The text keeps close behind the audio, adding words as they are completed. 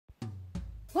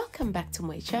Welcome back to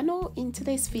my channel. In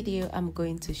today's video, I'm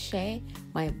going to share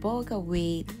my bulgur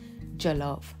with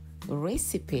jollof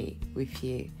recipe with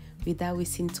you. Without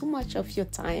wasting too much of your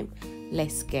time,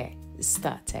 let's get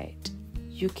started.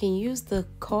 You can use the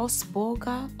coarse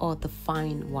bulgur or the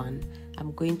fine one.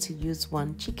 I'm going to use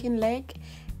one chicken leg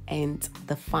and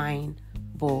the fine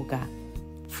bulgur.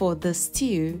 For the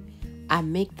stew, I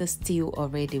make the stew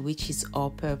already, which is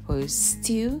all-purpose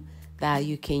stew that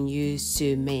you can use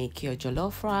to make your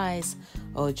jollof rice,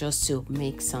 or just to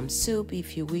make some soup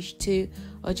if you wish to,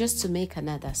 or just to make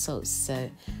another sauce.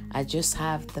 So I just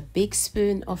have the big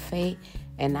spoon of it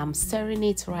and I'm stirring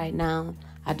it right now.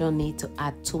 I don't need to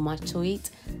add too much to it.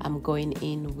 I'm going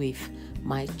in with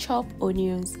my chopped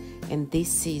onions, and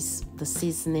this is the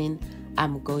seasoning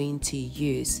I'm going to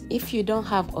use. If you don't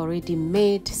have already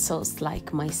made sauce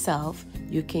like myself,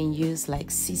 you can use like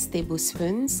 6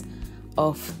 tablespoons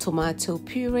of tomato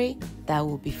puree. That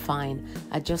will be fine.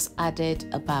 I just added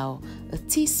about a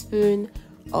teaspoon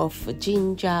of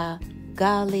ginger,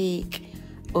 garlic,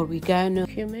 oregano,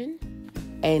 cumin,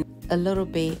 and a little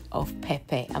bit of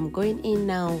pepper. I'm going in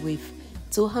now with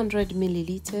 200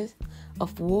 milliliters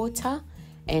of water,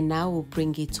 and now we'll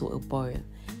bring it to a boil.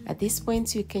 At this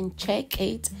point, you can check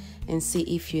it and see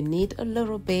if you need a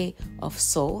little bit of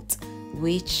salt,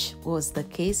 which was the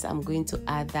case. I'm going to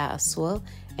add that as well,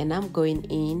 and I'm going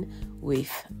in with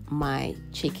my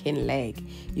chicken leg.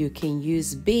 You can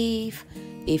use beef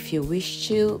if you wish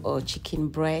to, or chicken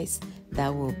breast.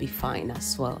 That will be fine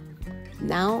as well.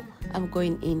 Now I'm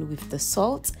going in with the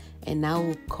salt, and now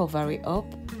we'll cover it up,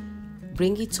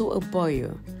 bring it to a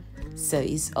boil. So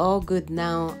it's all good.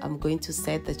 Now I'm going to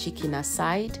set the chicken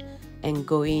aside and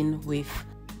go in with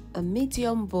a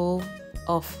medium bowl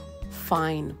of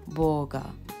fine bulgur.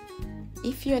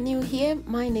 If you're new here,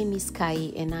 my name is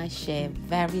Kai and I share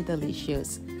very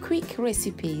delicious, quick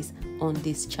recipes on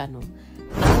this channel.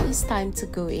 Now it's time to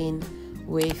go in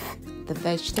with the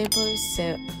vegetables.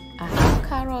 So I have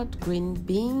carrot, green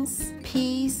beans,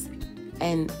 peas,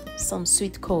 and some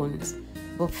sweet corns.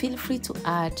 But feel free to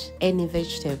add any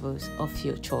vegetables of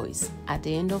your choice. At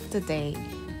the end of the day,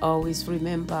 always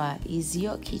remember, it's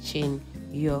your kitchen,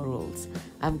 your rules.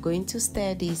 I'm going to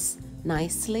stir this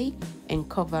nicely and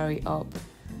cover it up.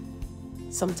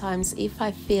 Sometimes if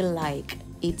I feel like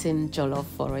eating jollof,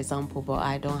 for example, but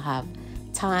I don't have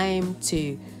time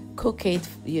to cook it,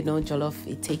 you know, jollof,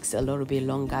 it takes a little bit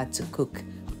longer to cook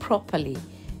properly.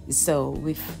 So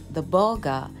with the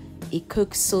bulgur, it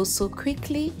cooks so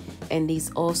quickly, and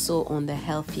is also on the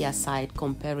healthier side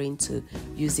comparing to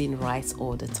using rice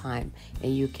all the time.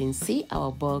 And you can see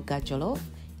our bulgur jollof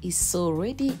is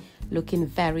already looking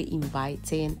very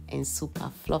inviting and super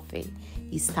fluffy.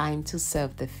 It's time to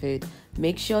serve the food.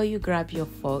 Make sure you grab your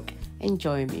fork and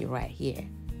join me right here.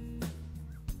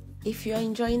 If you're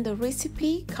enjoying the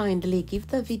recipe, kindly give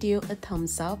the video a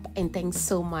thumbs up, and thanks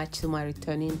so much to my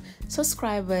returning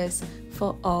subscribers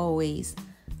for always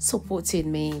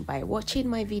supporting me by watching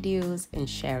my videos and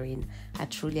sharing. I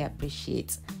truly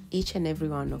appreciate each and every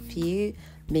one of you.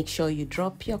 Make sure you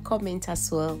drop your comment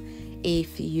as well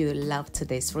if you love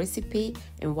today's recipe,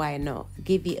 and why not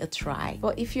give it a try.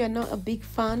 But if you're not a big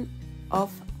fan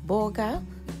of bulgur,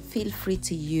 feel free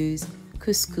to use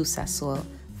couscous as well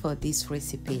for this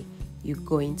recipe. You're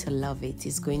going to love it.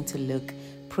 It's going to look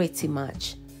pretty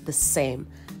much the same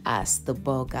as the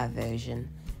bulgur version.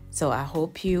 So I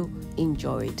hope you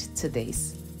enjoyed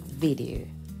today's video.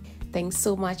 Thanks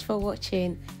so much for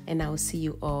watching, and I'll see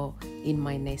you all in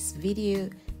my next video.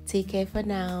 Take care for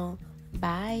now.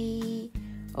 Bye.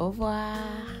 Au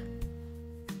revoir.